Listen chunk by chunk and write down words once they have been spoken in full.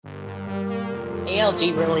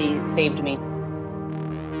ALG really saved me.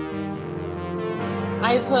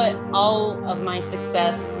 I put all of my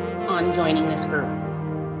success on joining this group.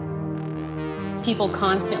 People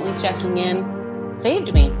constantly checking in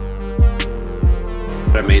saved me.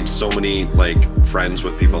 I made so many friends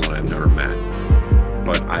with people that I've never met,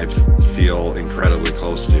 but I feel incredibly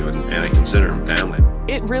close to, and I consider them family.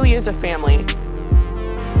 It really is a family.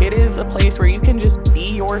 It is a place where you can just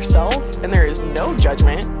be yourself and there is no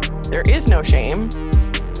judgment. There is no shame.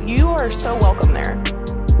 You are so welcome there.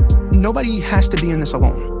 Nobody has to be in this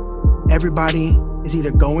alone. Everybody is either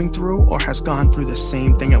going through or has gone through the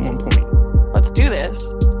same thing at one point. Let's do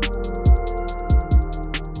this.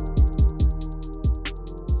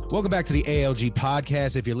 Welcome back to the ALG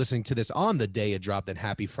podcast. If you're listening to this on the day it dropped, then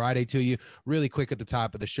happy Friday to you. Really quick at the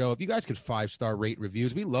top of the show, if you guys could 5-star rate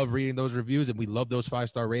reviews, we love reading those reviews and we love those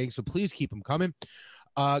 5-star ratings, so please keep them coming.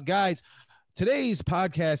 Guys, today's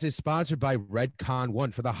podcast is sponsored by Redcon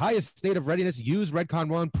One. For the highest state of readiness, use Redcon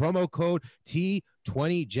One promo code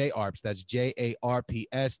T20JARPS. That's JARPS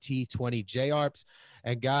T20JARPS.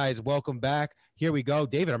 And guys, welcome back. Here we go.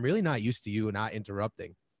 David, I'm really not used to you not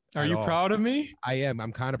interrupting. Are you proud of me? I am.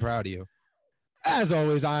 I'm kind of proud of you. As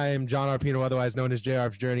always, I am John Arpino, otherwise known as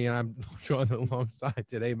JR's Journey, and I'm joined alongside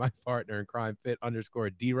today my partner in crime,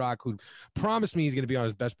 Fit_D-Rock, who promised me he's going to be on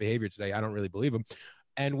his best behavior today. I don't really believe him.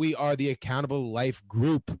 And we are the Accountable Life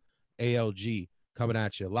Group, ALG, coming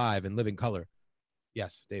at you live in living color.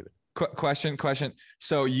 Yes, David. Question.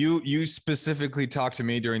 So you specifically talked to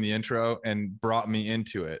me during the intro and brought me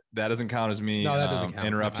into it. That doesn't count as me. No, that doesn't count.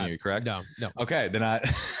 Interrupting you, correct? No. Okay, then I.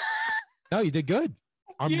 No, you did good.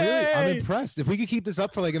 I'm impressed. If we could keep this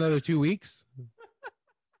up for another 2 weeks,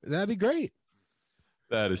 that'd be great.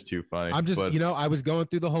 That is too funny. I'm just, I was going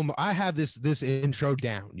through the whole. I have this intro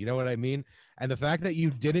down. You know what I mean? And the fact that you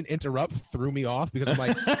didn't interrupt threw me off because I'm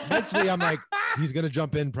like, eventually I'm like, he's gonna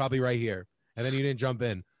jump in probably right here, and then you didn't jump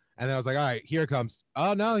in. And then I was like, all right, here it comes.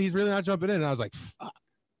 Oh, no, he's really not jumping in. And I was like, fuck.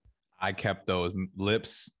 I kept those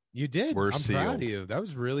lips. You did. I'm proud of you. That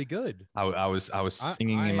was really good. I was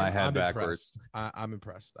singing in my head backwards. I'm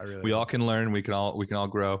impressed. We all can learn. We can all grow. We can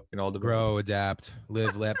all develop. Grow, adapt,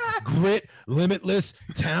 live, grit, limitless,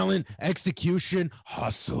 talent, execution,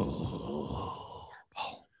 hustle.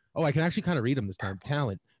 Oh, I can actually kind of read them this time.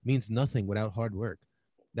 Talent means nothing without hard work.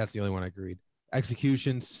 That's the only one I can read.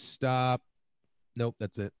 Execution, stop. Nope,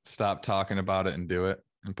 that's it. Stop talking about it and do it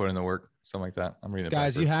and put in the work. Something like that. I'm reading it.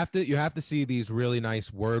 Guys, backwards. you have to see these really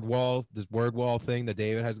nice word wall thing that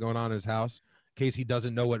David has going on in his house. In case he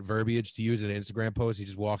doesn't know what verbiage to use in an Instagram post, he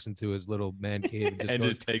just walks into his little man cave and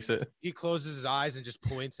just takes it. He closes his eyes and just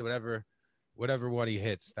points to whatever one he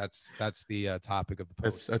hits. That's the topic of the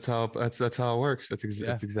post. That's how it works.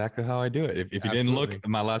 That's exactly how I do it. If you didn't look,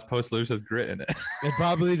 my last post literally has grit in it. It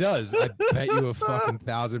probably does. I bet you a fucking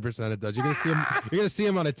 1,000% it does. You're gonna see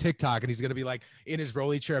him on a TikTok, and he's gonna be in his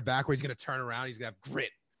rolly chair backwards. He's gonna turn around. He's gonna have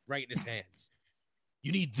grit right in his hands.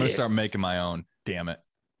 You need this. I'm gonna start making my own. Damn it.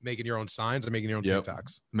 Making your own signs or making your own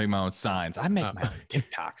TikToks? Make my own signs. I make my own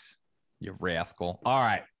TikToks. You rascal. All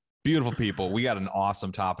right. Beautiful people. We got an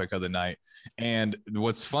awesome topic of the night. And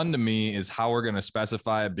what's fun to me is how we're going to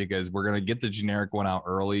specify it, because we're going to get the generic one out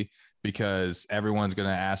early because everyone's going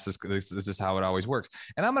to ask this. This is how it always works.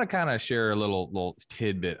 And I'm going to kind of share a little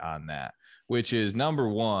tidbit on that, which is number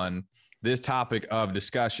one, this topic of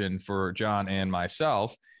discussion for John and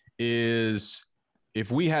myself is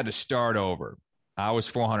if we had to start over. I was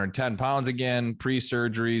 410 pounds again,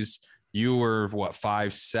 pre-surgeries. You were what,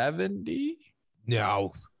 570?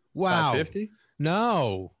 No. Wow. 550?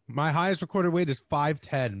 No. My highest recorded weight is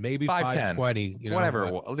 5'10", maybe 520.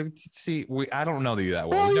 Whatever. See, I don't know you that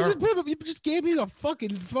well. You just gave me a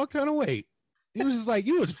fucking fuck ton of weight. It was just like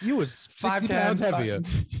you was 60 pounds heavier.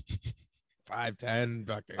 5'10",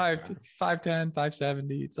 5'10",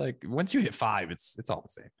 570. It's like once you hit 5, it's all the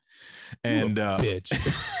same. And bitch.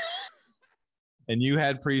 And you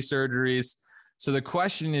had pre-surgeries. So the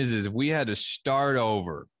question is if we had to start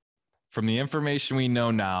over from the information we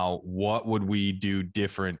know now, what would we do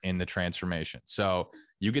different in the transformation? So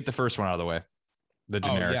you get the first one out of the way. The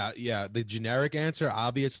generic. Oh, yeah. The generic answer,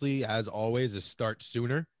 obviously, as always, is start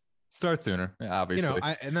sooner. Start sooner, obviously.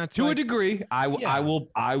 And that's to a degree. I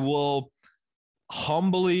will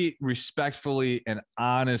humbly, respectfully, and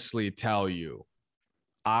honestly tell you,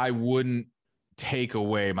 I wouldn't take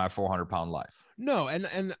away my 400-pound life. No,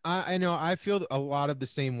 and I know I feel a lot of the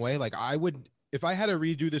same way. Like I would. If I had to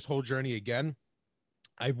redo this whole journey again,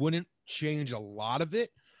 I wouldn't change a lot of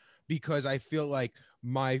it because I feel like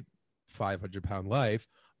my 500-pound live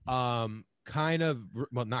kind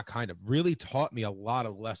really taught me a lot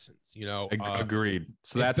of lessons, you know. Agreed.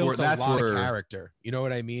 So it that's built where a lot of character, you know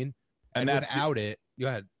what I mean? And that's without it, go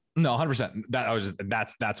ahead. No, 100%.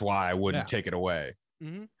 That's why I wouldn't take it away.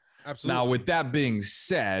 Mm-hmm. Absolutely. Now, with that being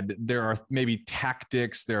said, there are maybe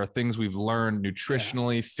tactics, there are things we've learned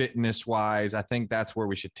nutritionally, fitness wise. I think that's where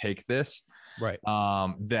we should take this. Right.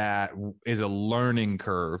 That is a learning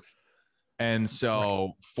curve. And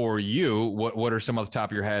so for you, what are some off the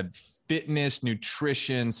top of your head? Fitness,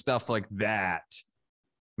 nutrition, stuff like that,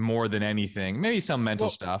 more than anything. Maybe some mental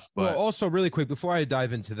stuff. But also really quick, before I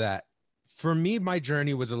dive into that, for me, my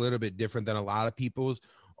journey was a little bit different than a lot of people's,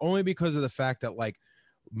 only because of the fact that like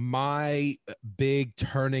my big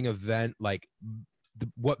turning event, like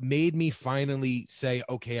what made me finally say,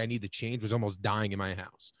 okay, I need to change, was almost dying in my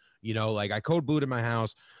house. You know, like I code blued in my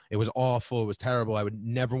house. It was awful. It was terrible. I would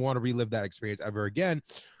never want to relive that experience ever again.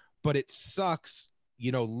 But it sucks,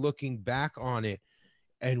 you know, looking back on it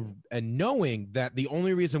and knowing that the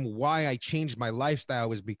only reason why I changed my lifestyle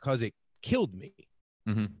was because it killed me.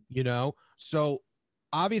 Mm-hmm. You know, so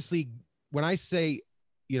obviously when I say,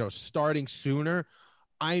 you know, starting sooner,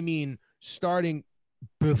 I mean starting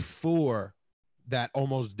before that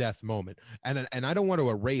almost death moment. And I don't want to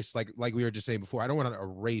erase, like we were just saying before, I don't want to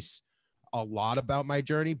erase a lot about my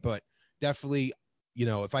journey, but definitely, you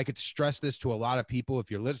know, if I could stress this to a lot of people, if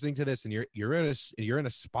you're listening to this and you're in a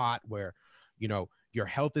spot where, you know, your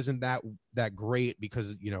health isn't that great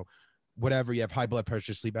because, you know, whatever, you have high blood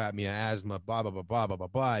pressure, sleep apnea, asthma, blah, blah, blah, blah, blah, blah,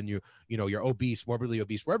 blah, and you know, you're obese, morbidly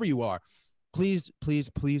obese, wherever you are, please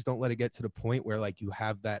don't let it get to the point where like you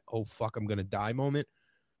have that, oh fuck, I'm going to die moment,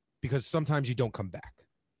 because sometimes you don't come back.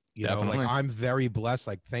 You Definitely. know, like I'm very blessed.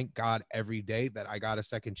 Like, thank God every day that I got a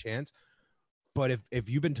second chance. But if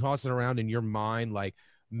you've been tossing around in your mind, like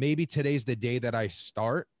maybe today's the day that I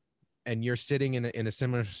start, and you're sitting in a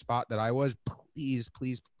similar spot that I was, please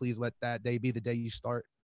let that day be the day you start,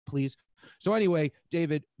 please. So anyway,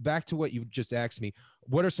 David, back to what you just asked me.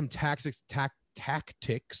 What are some tactics,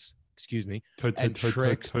 excuse me, and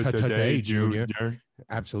tricks today, Junior?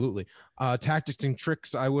 Absolutely. Tactics and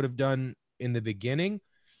tricks I would have done in the beginning,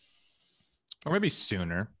 or maybe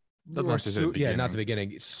sooner. Not the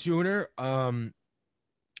beginning. Sooner.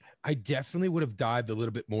 I definitely would have dived a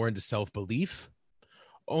little bit more into self-belief,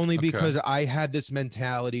 only because I had this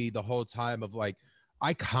mentality the whole time of like,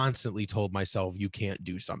 I constantly told myself you can't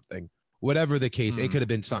do something, whatever the case. It could have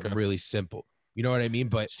been something really simple. You know what I mean?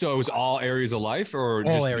 But so it was all areas of life, or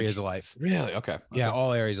all areas of life? Really? Okay. Yeah,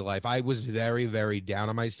 all areas of life. I was very, very down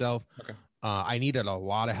on myself. Okay. I needed a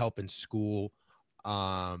lot of help in school.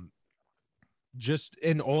 Just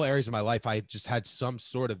in all areas of my life, I just had some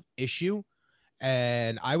sort of issue.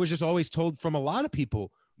 And I was just always told from a lot of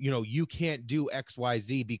people, you know, you can't do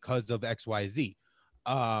XYZ because of XYZ.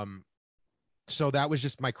 So that was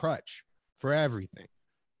just my crutch for everything.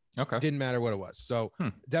 Okay. Didn't matter what it was. So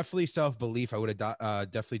definitely self-belief. I would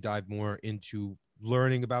have definitely dived more into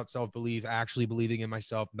learning about self-belief, actually believing in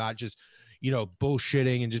myself, not just, you know,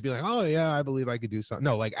 bullshitting and just be like, oh yeah, I believe I could do something.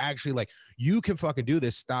 No, like actually, like, you can fucking do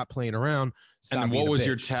this. Stop playing around. Stop. And what was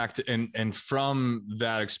your tactic? And from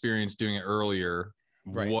that experience doing it earlier,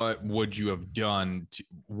 what would you have done?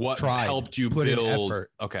 What helped you build?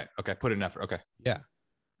 Okay. Put in effort. Okay. Yeah.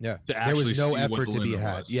 There was no effort to be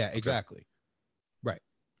had. Yeah, exactly. Right.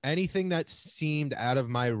 Anything that seemed out of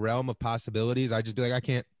my realm of possibilities, I'd just be like, I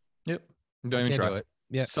can't. Yep. Don't even try it.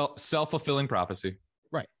 Yeah. Self-fulfilling prophecy.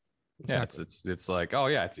 Right. Exactly. Yeah. It's like, oh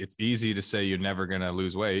yeah, it's easy to say you're never going to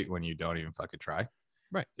lose weight when you don't even fucking try.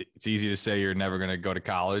 Right. It's easy to say you're never going to go to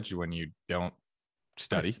college when you don't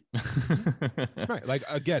study. Right. Like,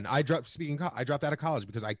 again, I dropped out of college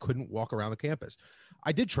because I couldn't walk around the campus.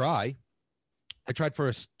 I did try. I tried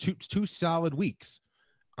for two solid weeks.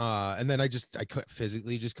 And then I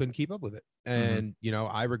physically couldn't keep up with it. And, you know,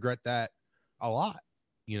 I regret that a lot.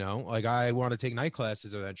 You know, like, I want to take night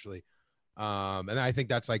classes eventually. And I think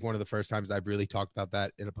that's like one of the first times I've really talked about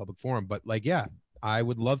that in a public forum. But like, yeah, I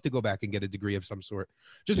would love to go back and get a degree of some sort,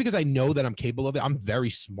 just because I know that I'm capable of it. I'm very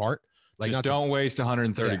smart. Like, just don't waste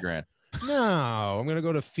 130 grand. No, I'm gonna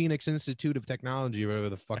go to Phoenix Institute of Technology, whatever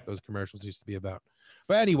the fuck those commercials used to be about.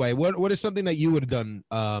 But anyway, what is something that you would have done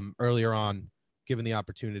earlier on, given the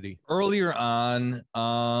opportunity? Earlier on,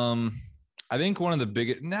 I think one of the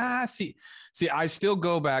biggest. See, I still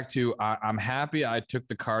go back to I'm happy I took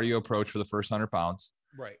the cardio approach for the first 100 pounds.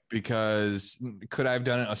 Right. Because could I have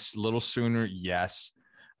done it a little sooner? Yes.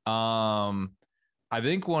 I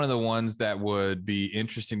think one of the ones that would be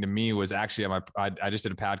interesting to me was actually I just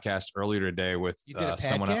did a podcast earlier today with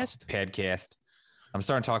someone else. Podcast. I'm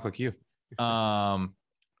starting to talk like you.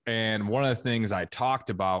 And one of the things I talked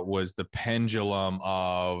about was the pendulum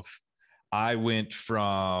of I went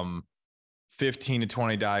from 15 to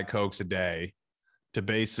 20 Diet Cokes a day to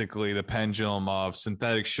basically the pendulum of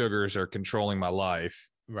synthetic sugars are controlling my life,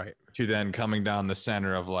 Right. to then coming down the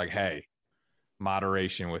center of like, hey,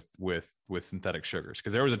 moderation with synthetic sugars.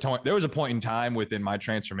 Because there was a point in time within my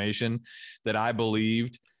transformation that I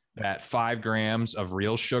believed that 5 grams of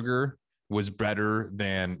real sugar was better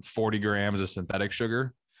than 40 grams of synthetic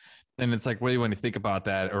sugar. And it's like, really, when you think about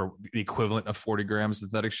that, or the equivalent of 40 grams of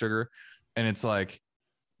synthetic sugar, and it's like,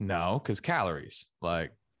 no, because calories,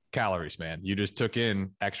 man. You just took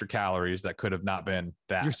in extra calories that could have not been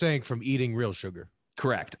that. You're saying from eating real sugar.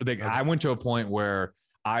 Correct. Like, Okay. I went to a point where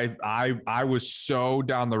I was so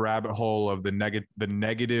down the rabbit hole of the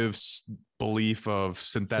negative belief of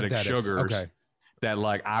synthetic Synthetics. sugars Okay. that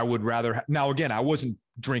like I would rather. Now, again, I wasn't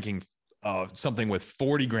drinking something with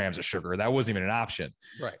 40 grams of sugar. That wasn't even an option.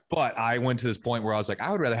 Right. But I went to this point where I was like,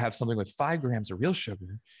 I would rather have something with 5 grams of real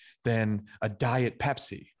sugar than a diet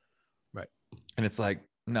Pepsi. Right. And it's like,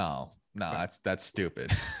 no, that's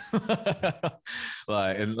stupid.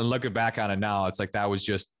 Like, and looking back on it now, it's like that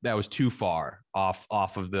was too far off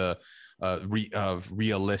of the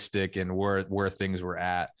realistic and where things were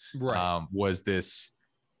at. Right. Was this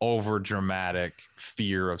over dramatic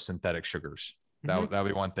fear of synthetic sugars? That'd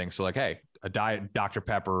be one thing. So like, hey, a diet Dr.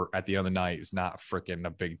 Pepper at the end of the night is not freaking a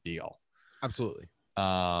big deal. Absolutely.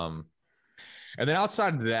 And then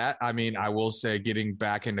outside of that, I mean, I will say getting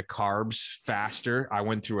back into carbs faster. I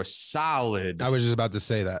went through a solid I was just about to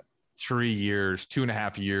say that.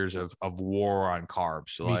 2.5 years of war on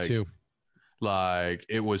carbs. Me too. Like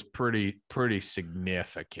it was pretty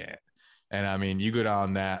significant. And I mean, you go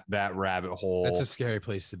down that rabbit hole. That's a scary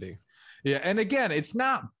place to be. Yeah. And again, it's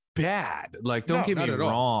not bad. Like, don't get me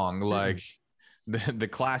wrong. Like the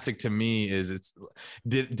classic to me is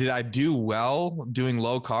did I do well doing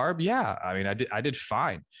low carb? Yeah. I mean, I did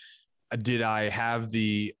fine. Did I have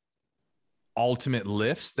the ultimate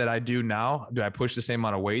lifts that I do now? Do I push the same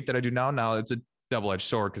amount of weight that I do now? Now it's a double-edged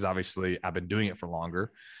sword because obviously I've been doing it for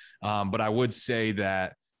longer. But I would say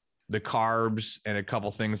that the carbs and a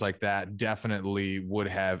couple things like that definitely would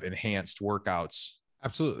have enhanced workouts.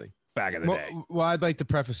 Absolutely. Back in the day. Well, I'd like to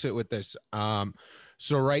preface it with this.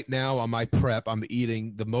 So right now on my prep, I'm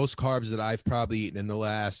eating the most carbs that I've probably eaten in the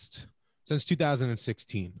last since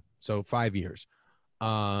 2016. So 5 years.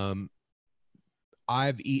 I've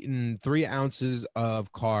eaten 3 ounces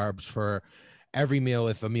of carbs for every meal.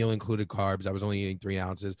 If a meal included carbs, I was only eating 3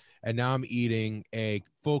 ounces. And now I'm eating a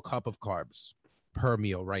full cup of carbs per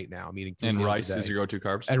meal right now. I'm eating 3 and meals rice a day. is your go-to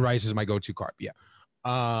carbs? And rice is my go-to carb. Yeah.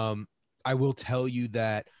 I will tell you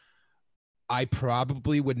that I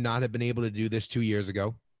probably would not have been able to do this 2 years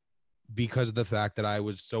ago because of the fact that I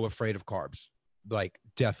was so afraid of carbs, like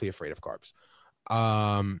deathly afraid of carbs.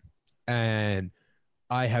 And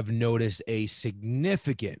I have noticed a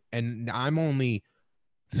significant, and I'm only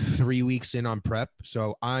 3 weeks in on prep.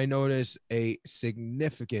 So I notice a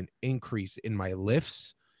significant increase in my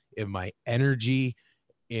lifts, in my energy,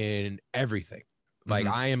 in everything. Like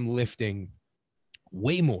I am lifting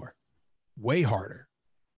way more, way harder,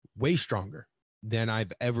 way stronger than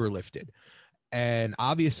I've ever lifted. And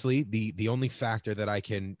obviously the only factor that I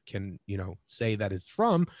can, say that it's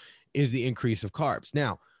from is the increase of carbs.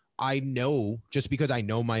 Now, I know, just because I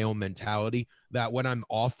know my own mentality, that when I'm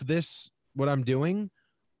off this, what I'm doing,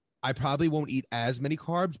 I probably won't eat as many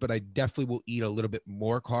carbs, but I definitely will eat a little bit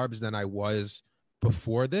more carbs than I was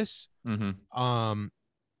before this.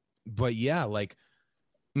 But yeah, like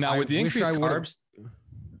now with the increased carbs,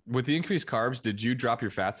 would've- did you drop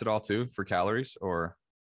your fats at all too for calories, or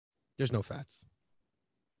there's no fats?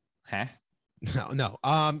 Huh? No.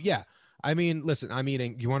 Yeah. I mean, listen, I'm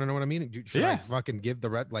eating. You want to know what I'm eating? Should I fucking give the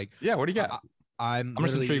red? Like, yeah. What do you got? I'm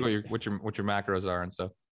just intrigued what your macros are and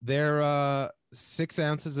stuff. They're 6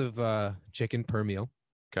 ounces of chicken per meal.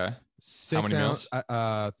 Okay. 6 How many ounce,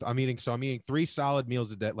 meals? I'm eating 3 solid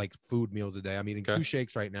meals a day, like food meals a day. I'm eating 2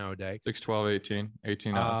 shakes right now a day. 6, 12, 18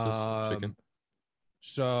 ounces chicken.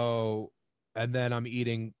 So, and then I'm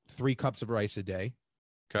eating 3 cups of rice a day.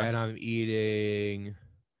 Okay. And I'm eating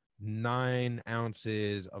 9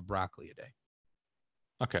 ounces of broccoli a day.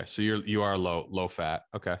 Okay. So you are low fat.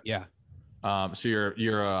 Okay. Yeah. So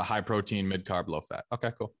you're a high protein, mid carb, low fat.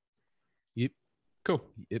 Okay, cool. Yep. Cool.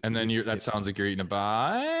 Yep. And then that sounds like you're eating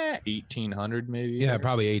about 1,800 maybe. Yeah,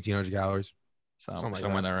 probably 1,800 calories.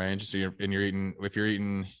 Somewhere in that range. So you're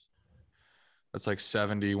eating, that's like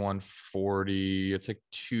 70, 140. It's like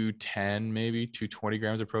 210, maybe 220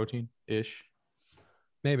 grams of protein ish.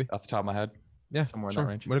 Maybe Off the top of my head. Yeah, somewhere in sure. that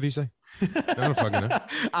range. Whatever you say. I don't fucking know.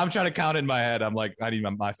 I'm trying to count in my head. I'm like, I need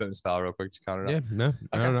my MyFitnessPal real quick to count it Yeah, up. no,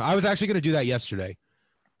 I don't know. I was actually gonna do that yesterday,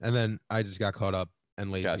 and then I just got caught up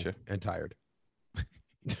and lazy Gotcha. and tired.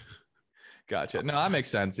 Gotcha. No, that makes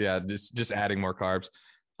sense. Yeah, just adding more carbs.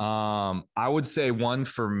 I would say one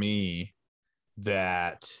for me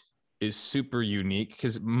that is super unique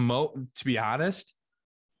because to be honest,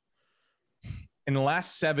 in the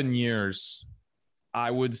last 7 years, I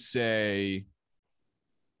would say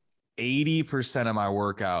 80% of my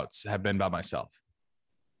workouts have been by myself.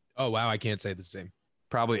 Oh wow, I can't say the same.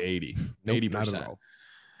 Probably 80, Nope, 80%. not at all.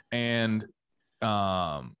 And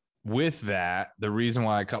with that, the reason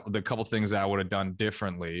why the couple things that I would have done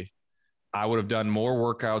differently, I would have done more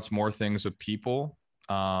workouts, more things with people.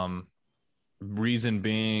 Reason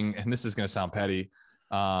being, and this is going to sound petty,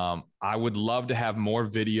 I would love to have more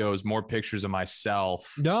videos, more pictures of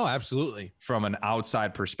myself. No, absolutely. From an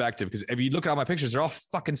outside perspective, because if you look at all my pictures, they're all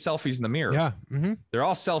fucking selfies in the mirror. Yeah, mm-hmm. They're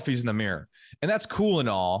all selfies in the mirror, and that's cool and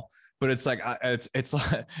all. But it's like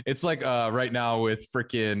it's like right now with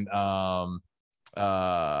freaking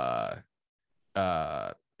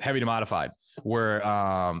Heavy to Modified, where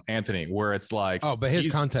Anthony, where it's like, oh, but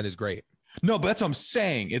his content is great. No, but that's what I'm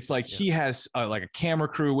saying. It's like he has like a camera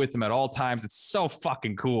crew with him at all times. It's so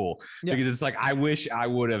fucking cool because it's like, I wish I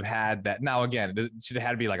would have had that. Now, again, it should have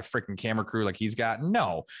had to be like a freaking camera crew like he's got.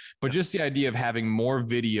 No, but just the idea of having more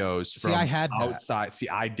videos from outside. That. See,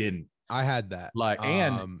 I didn't. I had that. Like,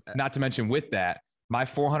 and not to mention with that, my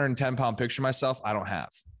 410-pound picture of myself, I don't have.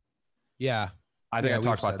 Yeah. I think I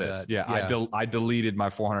talked about this. Yeah. I deleted my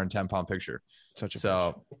 410-pound picture.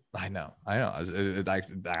 I know.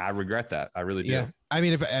 I regret that. I really do. Yeah. I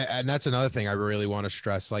mean, and that's another thing I really want to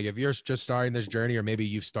stress. Like, if you're just starting this journey, or maybe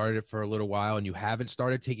you've started it for a little while and you haven't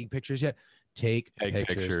started taking pictures yet, take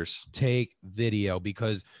pictures, take video,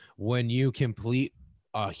 because when you complete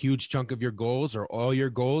a huge chunk of your goals or all your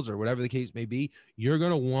goals or whatever the case may be, you're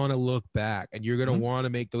going to want to look back and you're going to want to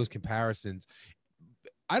make those comparisons.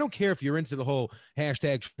 I don't care if you're into the whole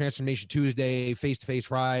hashtag Transformation Tuesday, face-to-face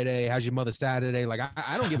Friday, how's your mother Saturday? Like,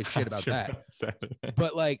 I don't give a shit about that.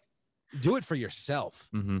 But like, do it for yourself.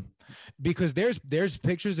 Mm-hmm. Because there's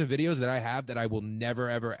pictures and videos that I have that I will never,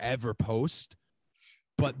 ever, ever post,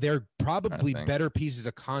 but they're probably better pieces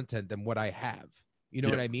of content than what I have. You know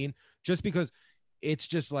what I mean? Just because it's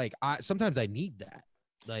just like, sometimes I need that.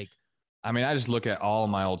 Like, I mean, I just look at all of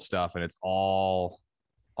my old stuff and it's all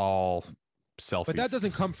selfies. But that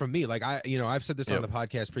doesn't come from me. Like, I've said this on the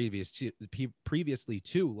podcast previously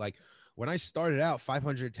too. Like, when I started out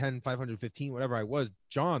 510, 515, whatever I was,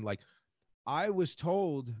 John, like, I was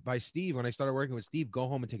told by Steve when I started working with Steve, go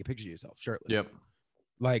home and take a picture of yourself shirtless. Yep.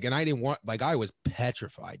 Like, and I didn't want, like, I was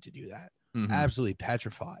petrified to do that. Mm-hmm. Absolutely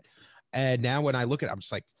petrified. And now when I look at it, I'm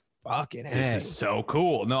just like, fucking this is so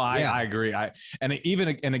cool. No, I agree.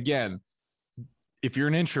 And again, if you're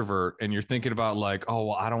an introvert and you're thinking about like, oh,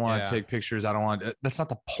 well, I don't want to take pictures. I don't want, that's not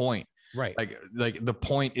the point. Right. Like the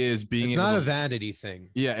point is being, it's not a vanity thing.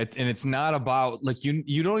 Yeah. And it's not about like,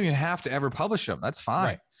 you don't even have to ever publish them. That's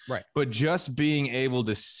fine. Right. But just being able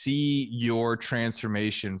to see your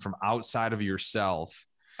transformation from outside of yourself.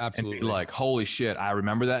 Absolutely. And be like, holy shit, I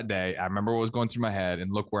remember that day. I remember what was going through my head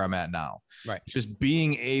and look where I'm at now. Right. Just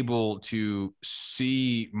being able to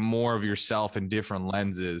see more of yourself in different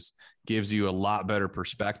lenses gives you a lot better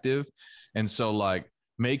perspective. And so like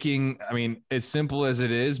making, I mean, as simple as it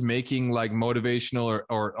is, making like motivational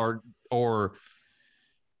or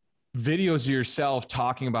videos of yourself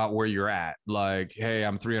talking about where you're at. Like, hey,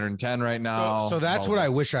 I'm 310 right now. So that's what I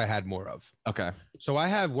wish I had more of. Okay. So I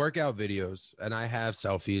have workout videos and I have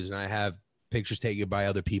selfies and I have pictures taken by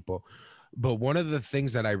other people. But one of the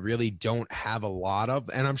things that I really don't have a lot of,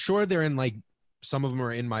 and I'm sure they're in like, some of them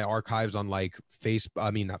are in my archives on like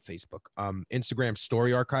Instagram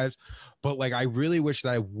story archives. But like, I really wish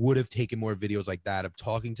that I would have taken more videos like that of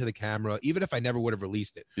talking to the camera, even if I never would have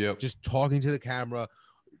released it. Yep. Just talking to the camera,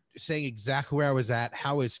 saying exactly where I was at,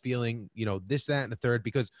 how I was feeling, this, that, and the third,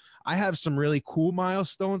 because I have some really cool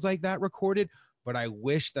milestones like that recorded, but I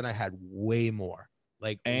wish that I had way more,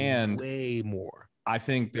 way more. I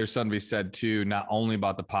think there's something to be said too, not only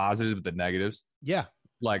about the positives, but the negatives. Yeah.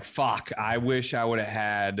 Like, fuck, I wish I would have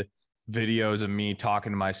had videos of me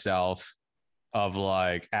talking to myself of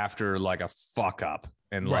like, after like a fuck up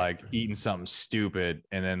and like eating something stupid.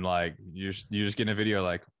 And then like, you're just getting a video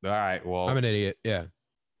like, all right, well, I'm an idiot. Yeah.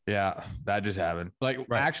 Yeah, that just happened. Like,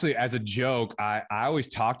 actually, as a joke, I always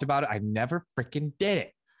talked about it. I never freaking did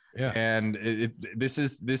it. Yeah. And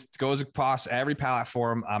this goes across every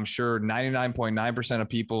platform. I'm sure 99.9% of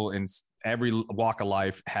people in every walk of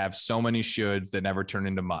life have so many shoulds that never turn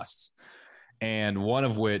into musts. And one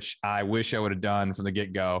of which I wish I would have done from the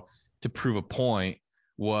get-go to prove a point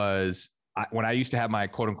was when I used to have my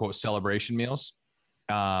quote unquote celebration meals.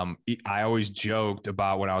 I always joked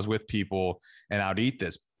about when I was with people and I'd eat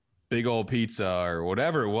this big old pizza or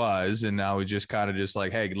whatever it was. And I would just kind of just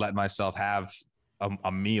like, hey, let myself have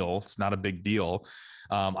a meal. It's not a big deal.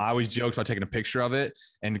 I always joked about taking a picture of it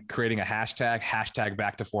and creating a hashtag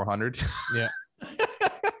back to 400. Yeah.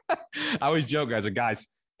 I always joke, guys,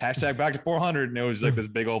 hashtag back to 400. And it was like this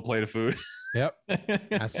big old plate of food. Yep.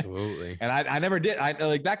 Absolutely. And I never did. I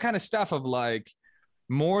like that kind of stuff of like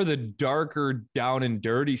more the darker down and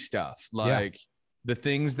dirty stuff. Like the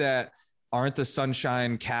things that aren't the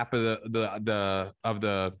sunshine cap of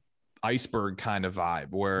the iceberg kind of vibe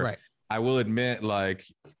where I will admit, like,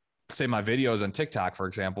 say my videos on TikTok, for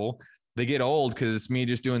example, they get old because it's me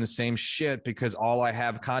just doing the same shit because all I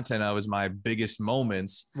have content of is my biggest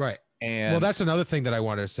moments. Right. And well, that's another thing that I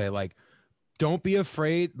wanted to say. Like, don't be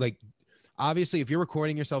afraid. Like, obviously, if you're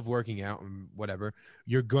recording yourself working out and whatever,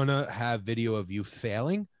 you're gonna have video of you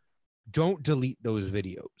failing. Don't delete those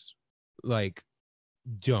videos. Like,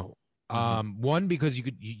 don't. One, because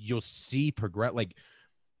you'll see progress. Like,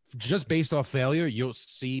 just based off failure, you'll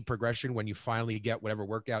see progression when you finally get whatever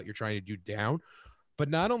workout you're trying to do down. But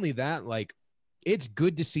not only that, like, it's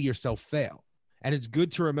good to see yourself fail. And it's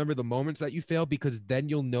good to remember the moments that you fail because then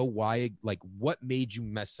you'll know why, like, what made you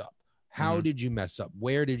mess up? How did you mess up?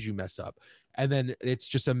 Where did you mess up? And then it's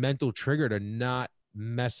just a mental trigger to not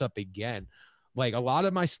mess up again. Like, a lot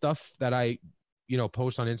of my stuff that I,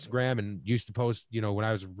 post on Instagram and used to post, when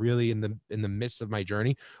I was really in the midst of my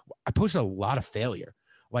journey, I posted a lot of failure.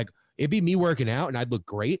 Like, it'd be me working out and I'd look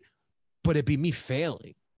great, but it'd be me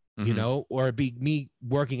failing, or it'd be me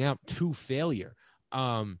working out to failure.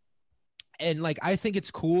 And like, I think it's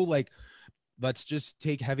cool. Like, let's just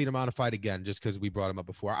take Heavy to Modified again, just because we brought him up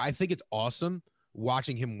before. I think it's awesome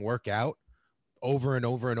watching him work out over and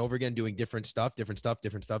over and over again, doing different stuff.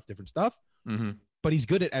 But he's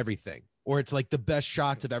good at everything, or it's like the best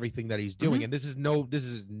shots of everything that he's doing. And this is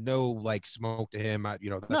no like smoke to him.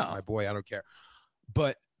 That's my boy. I don't care.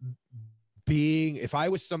 But if I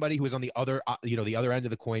was somebody who was on the other, the other end of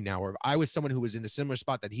the coin now, or if I was someone who was in a similar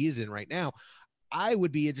spot that he is in right now, I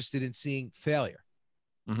would be interested in seeing failure.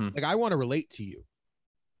 Like, I want to relate to you,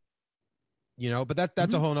 but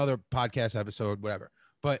that's a whole nother podcast episode, whatever.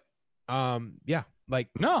 But like,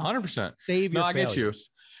 no, 100%. Save your I get you. failures.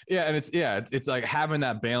 Yeah. And it's like having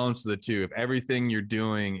that balance of the two. If everything you're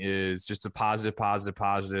doing is just a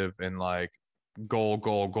positive, and like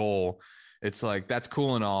goal, it's like, that's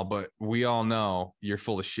cool and all, but we all know you're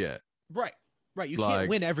full of shit. Right. You can't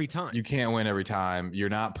win every time. You can't win every time. You're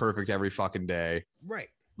not perfect every fucking day. Right.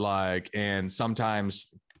 Like, and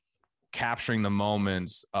sometimes capturing the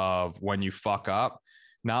moments of when you fuck up,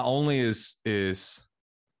 not only is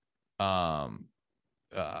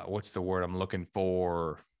what's the word I'm looking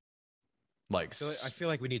for? Like, I feel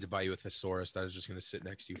like we need to buy you a thesaurus that is just going to sit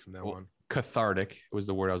next to you from now on. Cathartic was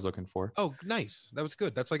the word I was looking for. Oh, nice. That was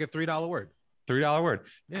good. That's like a $3 word. $3 word.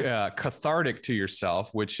 Yeah. Cathartic to yourself,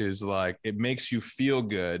 which is like, it makes you feel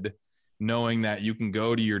good knowing that you can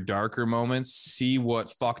go to your darker moments, see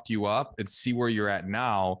what fucked you up, and see where you're at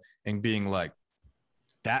now, and being like,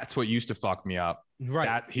 that's what used to fuck me up.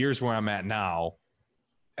 Right. Here's where I'm at now.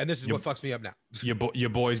 And this is what fucks me up now. Your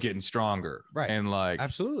boy's getting stronger. Right. And like,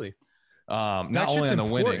 absolutely. Not only on the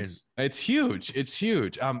winnings, it's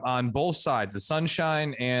huge. On both sides, the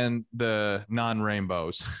sunshine and the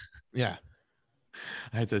non-rainbows. Yeah.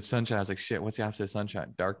 I said sunshine. I was like, shit, what's the opposite of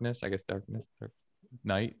sunshine? Darkness, I guess. Darkness.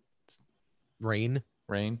 Night. Rain,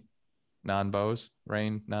 non-bows.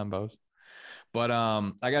 But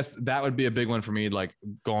I guess that would be a big one for me. Like,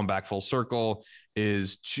 going back full circle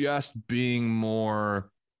is just being more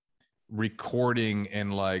recording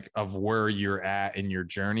and like of where you're at in your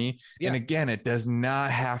journey. Yeah. And again, it does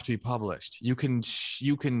not have to be published. You can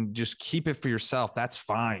just keep it for yourself. That's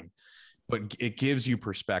fine. But it gives you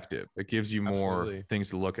perspective. It gives you more things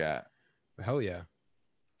to look at. Hell yeah.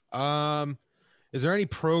 Is there any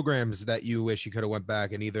programs that you wish you could have went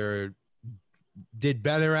back and either did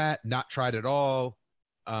better at, not tried at all?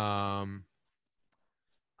 No.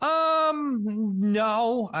 I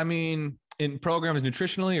mean, in programs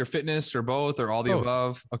nutritionally or fitness or both or all the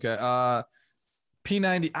above. Okay.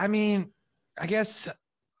 P90. I mean, I guess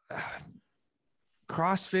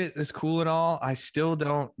CrossFit is cool and all. I still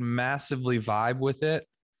don't massively vibe with it.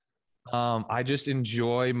 I just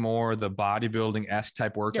enjoy more the bodybuilding-esque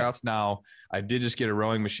type workouts. Yeah. Now, I did just get a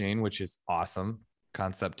rowing machine, which is awesome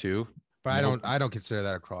concept too. But I don't consider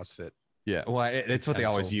that a CrossFit. Yeah, well, it's what they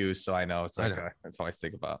always use, so I know it's like that's how I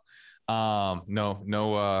think about.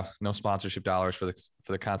 No sponsorship dollars for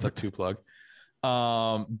the Concept 2 plug.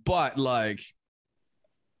 But like,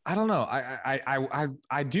 I don't know.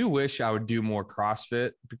 I do wish I would do more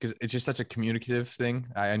CrossFit because it's just such a communicative thing.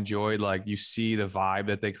 I enjoy, like, you see the vibe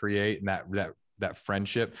that they create and that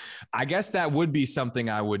friendship. I guess that would be something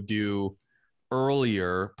I would do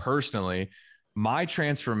earlier personally. My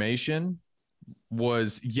transformation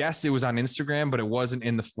was, yes, it was on Instagram, but it wasn't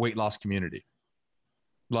in the weight loss community.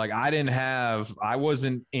 Like, I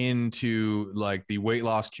wasn't into like the weight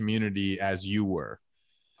loss community as you were.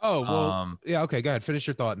 Oh, well, yeah. Okay. Go ahead. Finish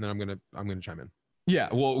your thought. And then I'm going to chime in. Yeah.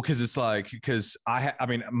 Well, because I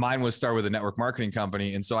mean, mine was start with a network marketing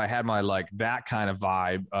company. And so I had my, like, that kind of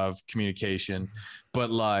vibe of communication, but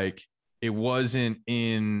like, it wasn't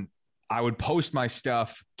in, I would post my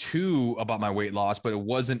stuff too about my weight loss, but it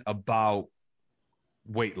wasn't about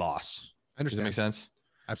weight loss. I understand. Does that make sense?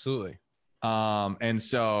 Absolutely. And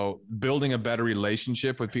so building a better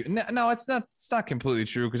relationship with people. No, it's not completely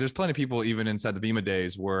true, because there's plenty of people even inside the Vima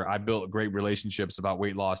days where I built great relationships about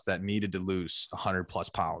weight loss that needed to lose 100 plus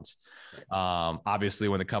pounds. Obviously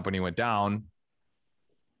when the company went down,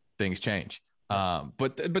 things change.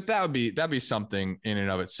 But that'd be something in and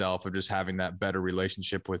of itself, of just having that better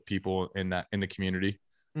relationship with people in the community.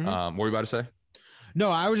 Mm-hmm. What were you about to say? No,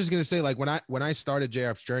 I was just going to say, like, when I started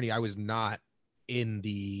JR's journey, I was not in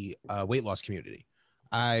the weight loss community.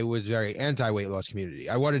 I was very anti-weight loss community.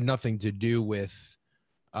 I wanted nothing to do with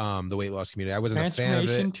the weight loss community. I wasn't a fan of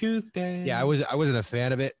it. Tuesday. Yeah, I wasn't a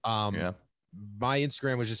fan of it. Yeah. My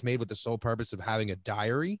Instagram was just made with the sole purpose of having a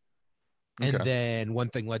diary. And then one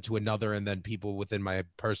thing led to another, and then people within my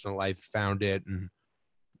personal life found it, and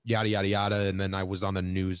yada yada yada, and then I was on the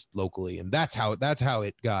news locally, and that's how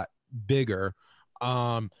it got bigger.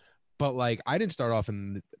 But like, I didn't start off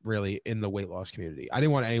in the weight loss community. I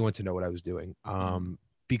didn't want anyone to know what I was doing,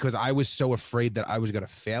 because I was so afraid that I was going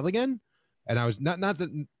to fail again. And I was not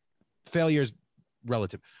that failure's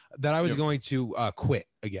relative, that I was going to quit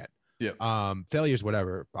again. Yeah. Failure's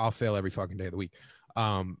whatever. I'll fail every fucking day of the week.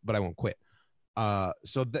 But I won't quit.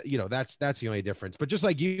 So that's the only difference. But just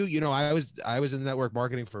like I was in network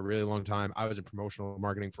marketing for a really long time. I was in promotional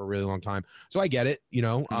marketing for a really long time. So I get it.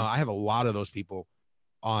 I have a lot of those people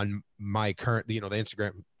on my current, the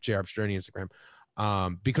Instagram, JR Journey Instagram,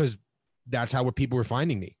 because that's how people were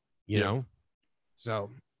finding me, you know?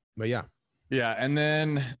 So, but yeah. Yeah. And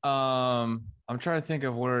then, I'm trying to think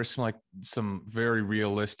of what are some very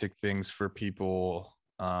realistic things for people,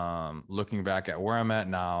 looking back at where I'm at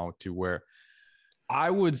now to where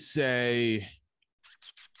I would say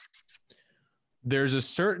there's a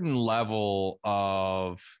certain level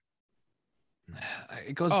of,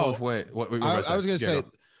 it goes both ways. What I was going to say,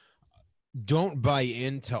 don't buy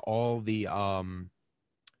into all the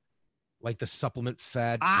like the supplement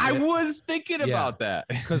fad. I was thinking about that,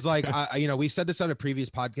 because like we said this on a previous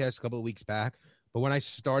podcast a couple of weeks back. But when I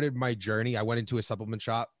started my journey, I went into a supplement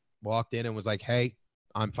shop, walked in, and was like, "Hey,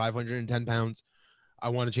 I'm 510 pounds. I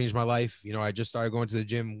want to change my life. I just started going to the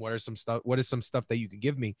gym. What is some stuff that you could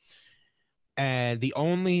give me?" And the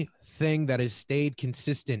only thing that has stayed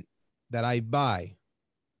consistent that I buy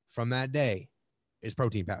from that day is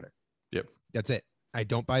protein powder. Yep. That's it. I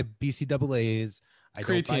don't buy BCAAs. I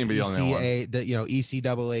don't buy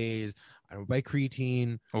ECAAs. I don't buy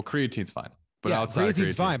creatine. Well, creatine's fine. But outside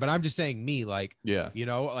creatine's fine. But I'm just saying like,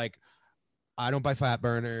 like, I don't buy fat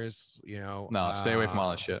burners, No, stay away from all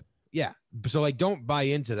that shit. Yeah. So like, don't buy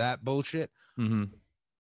into that bullshit. Mm-hmm.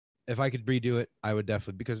 If I could redo it, I would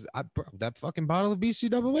definitely, because that fucking bottle of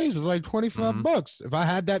BCAAs was like $25. If I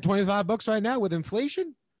had that $25 right now with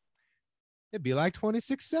inflation, it'd be like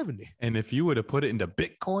 $26.70. And if you would have put it into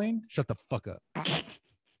Bitcoin, shut the fuck up.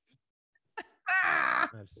 I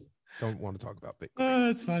don't want to talk about Bitcoin. Oh,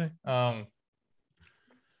 that's funny.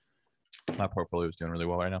 My portfolio is doing really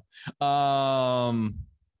well right now.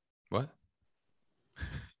 What?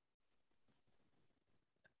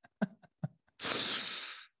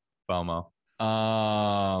 FOMO.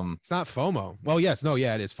 It's not FOMO. Well, yes, no,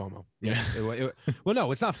 yeah, it is FOMO. Yeah. Well,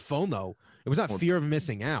 no, it's not FOMO. It was not fear of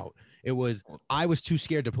missing out. It was I was too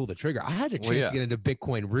scared to pull the trigger. I had a chance to get into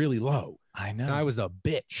Bitcoin really low. I know. And I was a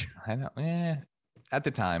bitch. I know. At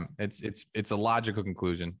the time, it's a logical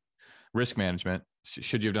conclusion. Risk management.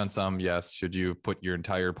 Should you have done some? Yes. Should you put your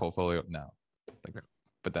entire portfolio? No.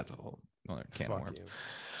 But that's a whole other can of worms.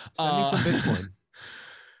 Send me some Bitcoin.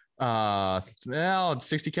 Now it's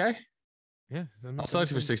 60K. Yeah, I'll sell it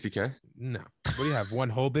for 60K. No. What do you have? One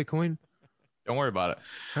whole Bitcoin? Don't worry about it.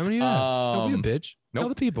 How many you have? Don't be a bitch. Nope. Tell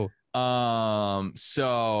the people.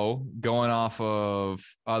 So going off of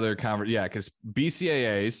other because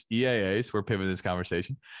BCAAs, EAAs, we're pivoting this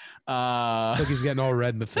conversation. Look, he's getting all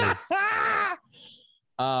red in the face.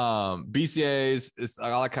 BCAAs is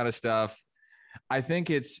all that kind of stuff. I think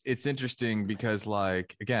it's interesting because,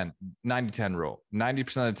 like, again, 90-10 rule. 90%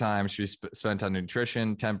 of the time should be spent on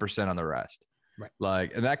nutrition, 10% on the rest. Right.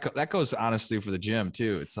 Like, and that goes honestly for the gym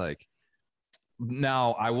too. It's like,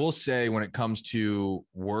 now I will say when it comes to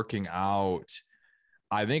working out,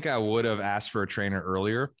 I think I would have asked for a trainer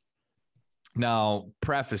earlier. Now,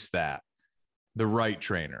 preface that, the right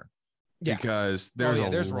trainer. Yeah. Because there's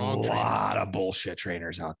a lot of bullshit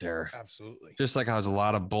trainers out there. Absolutely. Just like there's a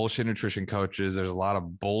lot of bullshit nutrition coaches. There's a lot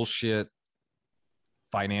of bullshit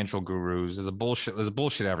financial gurus. There's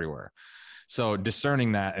bullshit everywhere. So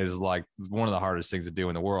discerning that is like one of the hardest things to do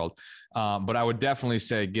in the world. But I would definitely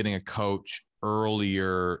say getting a coach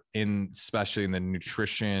earlier especially in the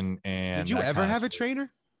nutrition and. Did you ever have a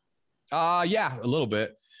trainer? Yeah, a little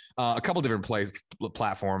bit. A couple different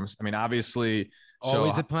platforms. I mean, obviously.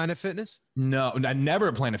 Always at Planet Fitness? No, I never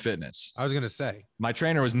at Planet Fitness. I was going to say. My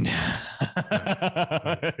trainer was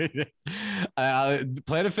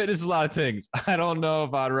Planet Fitness is a lot of things. I don't know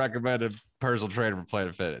if I'd recommend a personal trainer for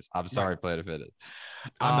Planet Fitness. I'm sorry, Planet Fitness.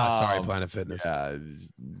 I'm not sorry, Planet Fitness.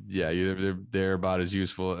 Yeah, they're about as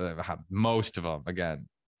useful. Most of them, again,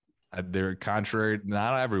 they're contrary.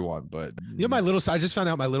 Not everyone, but you know, I just found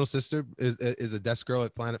out my little sister is a desk girl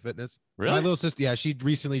at Planet Fitness. Really? My little sister, yeah, she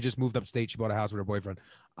recently just moved upstate. She bought a house with her boyfriend.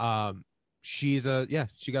 She got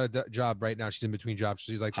a job right now. She's in between jobs.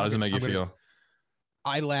 She's like, how does it make you feel?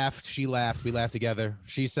 I laughed. She laughed. We laughed together.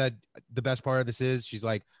 She said the best part of this is she's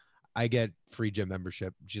like, I get free gym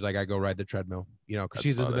membership. She's like, I go ride the treadmill, you know, because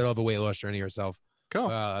she's in the middle of a weight loss journey herself. Cool.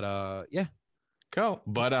 But yeah. Cool.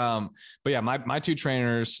 But yeah, my two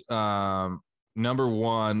trainers, number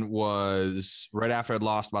one was right after I'd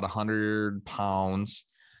lost about 100 pounds.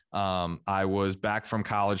 I was back from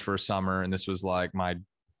college for a summer, and this was like my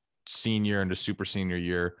senior into super senior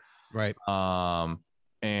year. Right.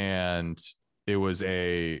 And it was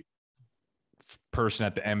a person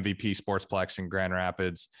at the MVP Sportsplex in Grand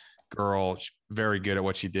Rapids, girl, very good at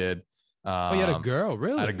what she did. You had a girl,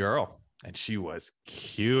 really? I had a girl, and she was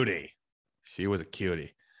cutie. She was a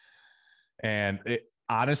cutie. And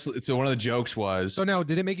honestly, so one of the jokes was. So now,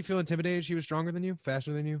 did it make you feel intimidated? She was stronger than you,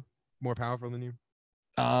 faster than you, more powerful than you?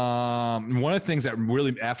 One of the things that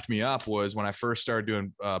really effed me up was when I first started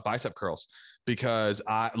doing bicep curls, because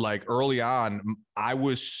I like early on, I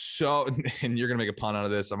was so, and you're going to make a pun out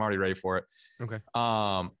of this. I'm already ready for it. Okay.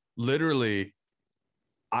 Literally,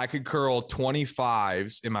 I could curl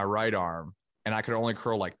 25s in my right arm, and I could only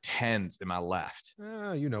curl like 10s in my left.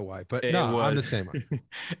 You know why, but I'm the same.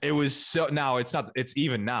 It was so, now it's not, it's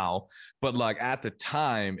even now, but like at the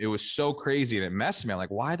time it was so crazy and it messed me. I'm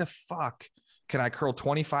like, why the fuck can I curl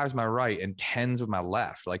 25s my right and 10s with my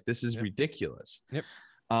left? Like, this is ridiculous. Yep.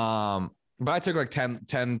 But I took like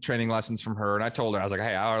 10 training lessons from her, and I told her, I was like,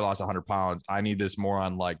 hey, I already lost 100 pounds. I need this more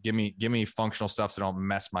on like, give me functional stuff so I don't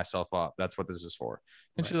mess myself up. That's what this is for.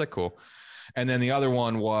 And she's like, cool. And then the other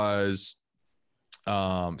one was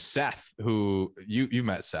Seth, who you've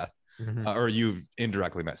met Seth, or you've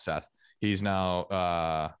indirectly met Seth. He's now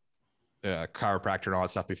a chiropractor and all that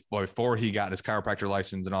stuff. Before he got his chiropractor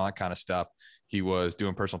license and all that kind of stuff, he was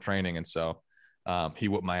doing personal training. And so he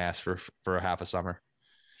whooped my ass for a half a summer.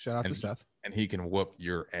 Shout out to Seth. And he can whoop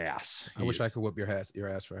your ass. I wish I could whoop your ass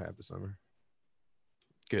for half the summer.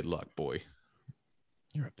 Good luck, boy.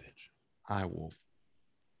 You're a bitch. I will.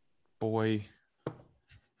 Boy.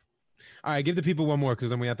 All right, give the people one more, because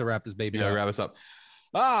then we have to wrap this baby up. Wrap us up.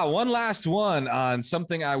 One last one on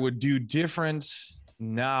something I would do different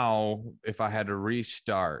now if I had to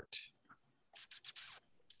restart.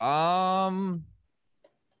 So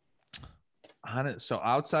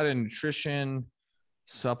outside of nutrition,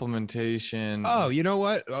 supplementation. Oh, you know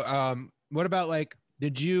what? What about, like,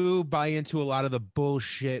 did you buy into a lot of the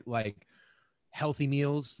bullshit, like healthy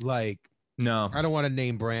meals? Like, no, I don't want to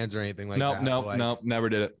name brands or anything like that. No, never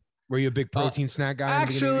did it. Were you a big protein snack guy?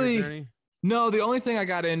 Actually, no. The only thing I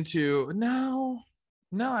got into, no,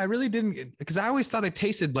 I really didn't, because I always thought they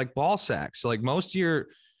tasted like ball sacks. So like most of your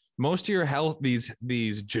health, these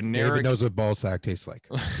generic. David knows what ball sack tastes like.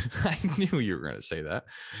 I knew you were going to say that.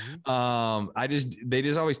 They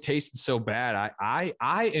just always tasted so bad.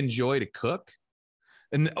 I enjoy to cook,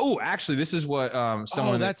 and actually, this is what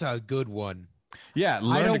someone. Oh, that's a good one. Yeah,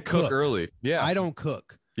 learn to cook early. Yeah, I don't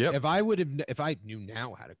cook. Yep. If I knew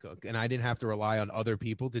now how to cook and I didn't have to rely on other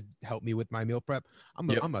people to help me with my meal prep, I'm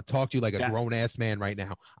gonna talk to you like a grown ass man right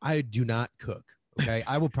now. I do not cook. Okay.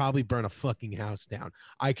 I will probably burn a fucking house down.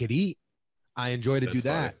 I could eat. I enjoy to do That's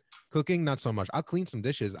that. funny. Cooking, not so much. I'll clean some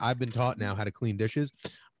dishes. I've been taught now how to clean dishes.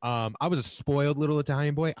 I was a spoiled little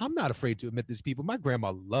Italian boy. I'm not afraid to admit this, people. My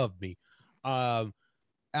grandma loved me. I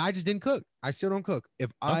just didn't cook. I still don't cook.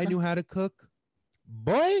 If I knew how to cook,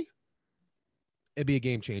 boy, it'd be a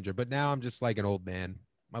game changer. But now I'm just like an old man.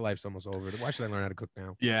 My life's almost over. Why should I learn how to cook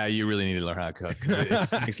now? Yeah, you really need to learn how to cook. 'Cause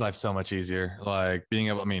it makes life so much easier. Like being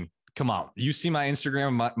able, I mean, come on. You see my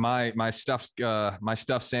Instagram, my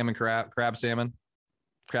stuffed salmon, crab salmon,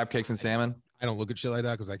 crab cakes and salmon. I don't look at shit like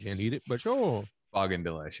that because I can't eat it, but sure. Fucking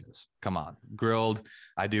delicious. Come on. Grilled.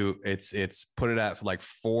 I do it's put it at like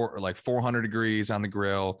 400 degrees on the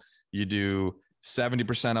grill. You do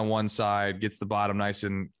 70% on one side, gets the bottom nice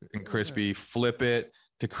and crispy, flip it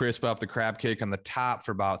to crisp up the crab cake on the top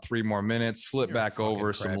for about 3 more minutes, flip You're a back fucking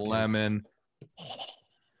over some crab cake. lemon.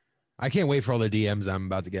 I can't wait for all the DMs I'm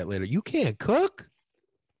about to get later. You can't cook?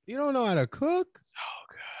 You don't know how to cook? Oh,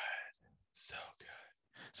 good. So good.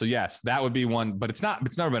 So yes, that would be one, but it's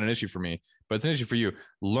never been an issue for me, but it's an issue for you.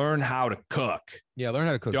 Learn how to cook. Yeah, learn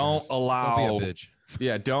how to cook. Don't guys. allow, Don't be a bitch.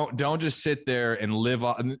 yeah, don't just sit there and live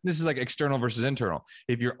off. And this is like external versus internal.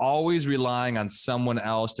 If you're always relying on someone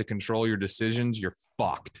else to control your decisions, you're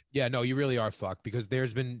fucked. Yeah, no, you really are fucked because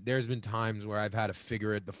there's been times where I've had to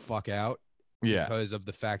figure it the fuck out Yeah. because of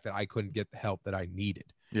the fact that I couldn't get the help that I needed.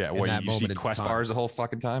 Yeah. in What, that you see moment in Quest time. bars the whole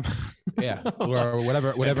fucking time? Yeah, or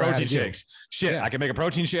whatever And I had protein to do. shakes. Shit, Yeah. I can make a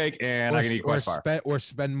protein shake and I can eat Quest bar. or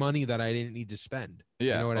spend money that I didn't need to spend.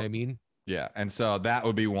 Yeah. You know what I mean? Yeah. And so that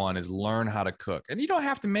would be one, is learn how to cook. And you don't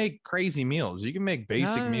have to make crazy meals. You can make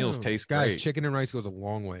basic meals No. taste Guys, great. chicken and rice goes a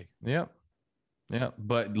long way. Yeah. Yeah.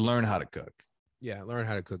 But learn how to cook. Yeah, learn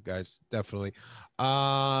how to cook, guys. Definitely.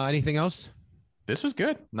 Anything else? This was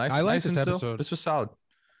good. Nice. I like nice this and still. episode. This was solid.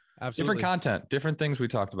 Absolutely. Different content, different things we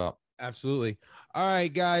talked about. Absolutely. All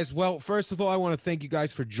right, guys. Well, first of all, I want to thank you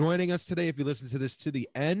guys for joining us today. If you listen to this to the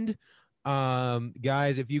end,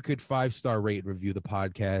 guys, if you could 5-star rate and review the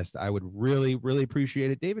podcast, I would really, really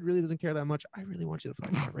appreciate it. David really doesn't care that much. I really want you to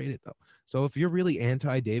 5-star rate it though. So if you're really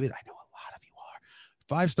anti-David, I know a lot of you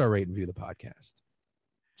are. 5-star rate and review the podcast.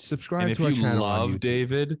 Subscribe And if to our you channel on love YouTube.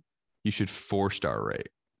 David, you should 4-star rate.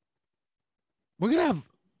 We're gonna have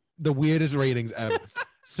the weirdest ratings ever.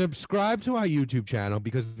 Subscribe to our YouTube channel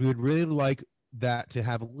because we would really like that to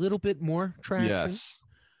have a little bit more traction. Yes.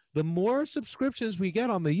 The more subscriptions we get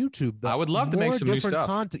on the YouTube, the I would love to make more some new different stuff.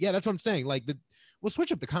 content. Yeah, that's what I'm saying. Like we'll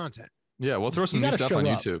switch up the content. Yeah, we'll throw some You new gotta stuff show on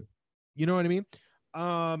up. YouTube. You know what I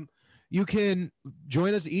mean? You can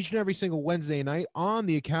join us each and every single Wednesday night on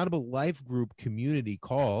the Accountable Life Group community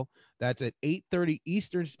call. That's at 8:30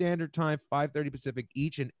 Eastern Standard Time, 5:30 Pacific,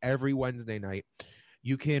 each and every Wednesday night.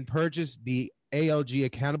 You can purchase the ALG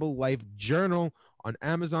Accountable Life Journal on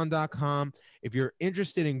Amazon.com. If you're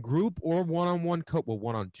interested in group or one-on-one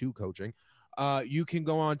one-on-two coaching, you can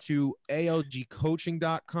go on to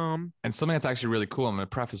ALGcoaching.com. And something that's actually really cool, I'm going to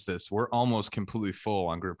preface this. We're almost completely full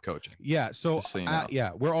on group coaching. Yeah, so Just so you know.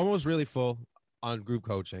 yeah, we're almost really full on group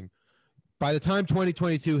coaching. By the time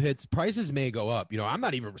 2022 hits, prices may go up. You know, I'm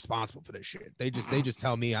not even responsible for this shit. They just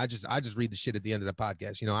tell me. I just read the shit at the end of the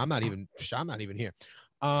podcast. You know, I'm not even here.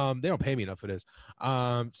 They don't pay me enough for this.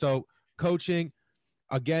 So coaching,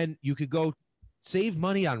 again, you could go save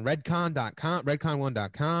money on redcon.com,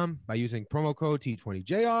 redcon1.com by using promo code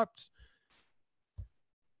T20JOPS.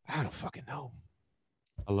 I don't fucking know.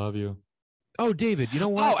 I love you. Oh, David, you know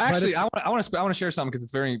what? Oh, actually, I want to share something because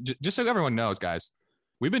it's very, just so everyone knows, guys.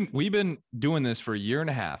 We've been doing this for a year and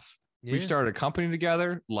a half. Yeah. We've started a company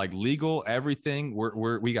together, like legal, everything.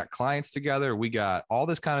 We got clients together. We got all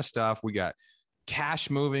this kind of stuff. We got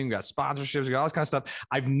cash moving. We got sponsorships. We got all this kind of stuff.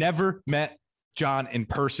 I've never met John in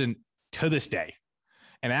person to this day.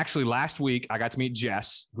 And actually last week I got to meet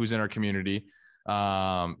Jess, who's in our community.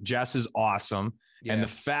 Jess is awesome. Yeah. And the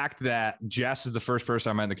fact that Jess is the first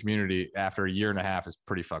person I met in the community after a year and a half is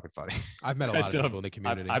pretty fucking funny. I've met a I lot still of people in the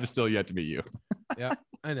community. I'm still yet to meet you. Yeah,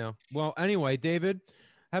 I know. Well, anyway, David,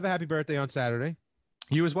 have a happy birthday on Saturday.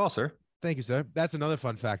 You as well, sir. Thank you, sir. That's another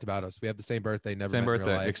fun fact about us. We have the same birthday, never Same met in real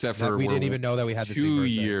birthday, life. except That for we we're didn't even know that we had the same 2 birthday.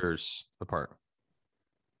 years apart.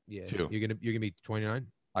 Yeah, 2. you're gonna be 29.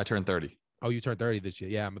 I turned 30. Oh, you turned 30 this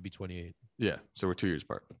year. Yeah, I'm gonna be 28. Yeah. So we're 2 years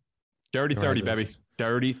apart. Dirty 30, baby. Congratulations.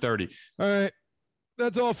 Dirty 30. All right,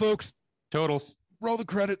 that's all, folks. Totals. Roll the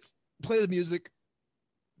credits. Play the music.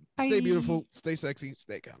 Stay beautiful. Stay sexy.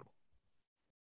 Stay accountable.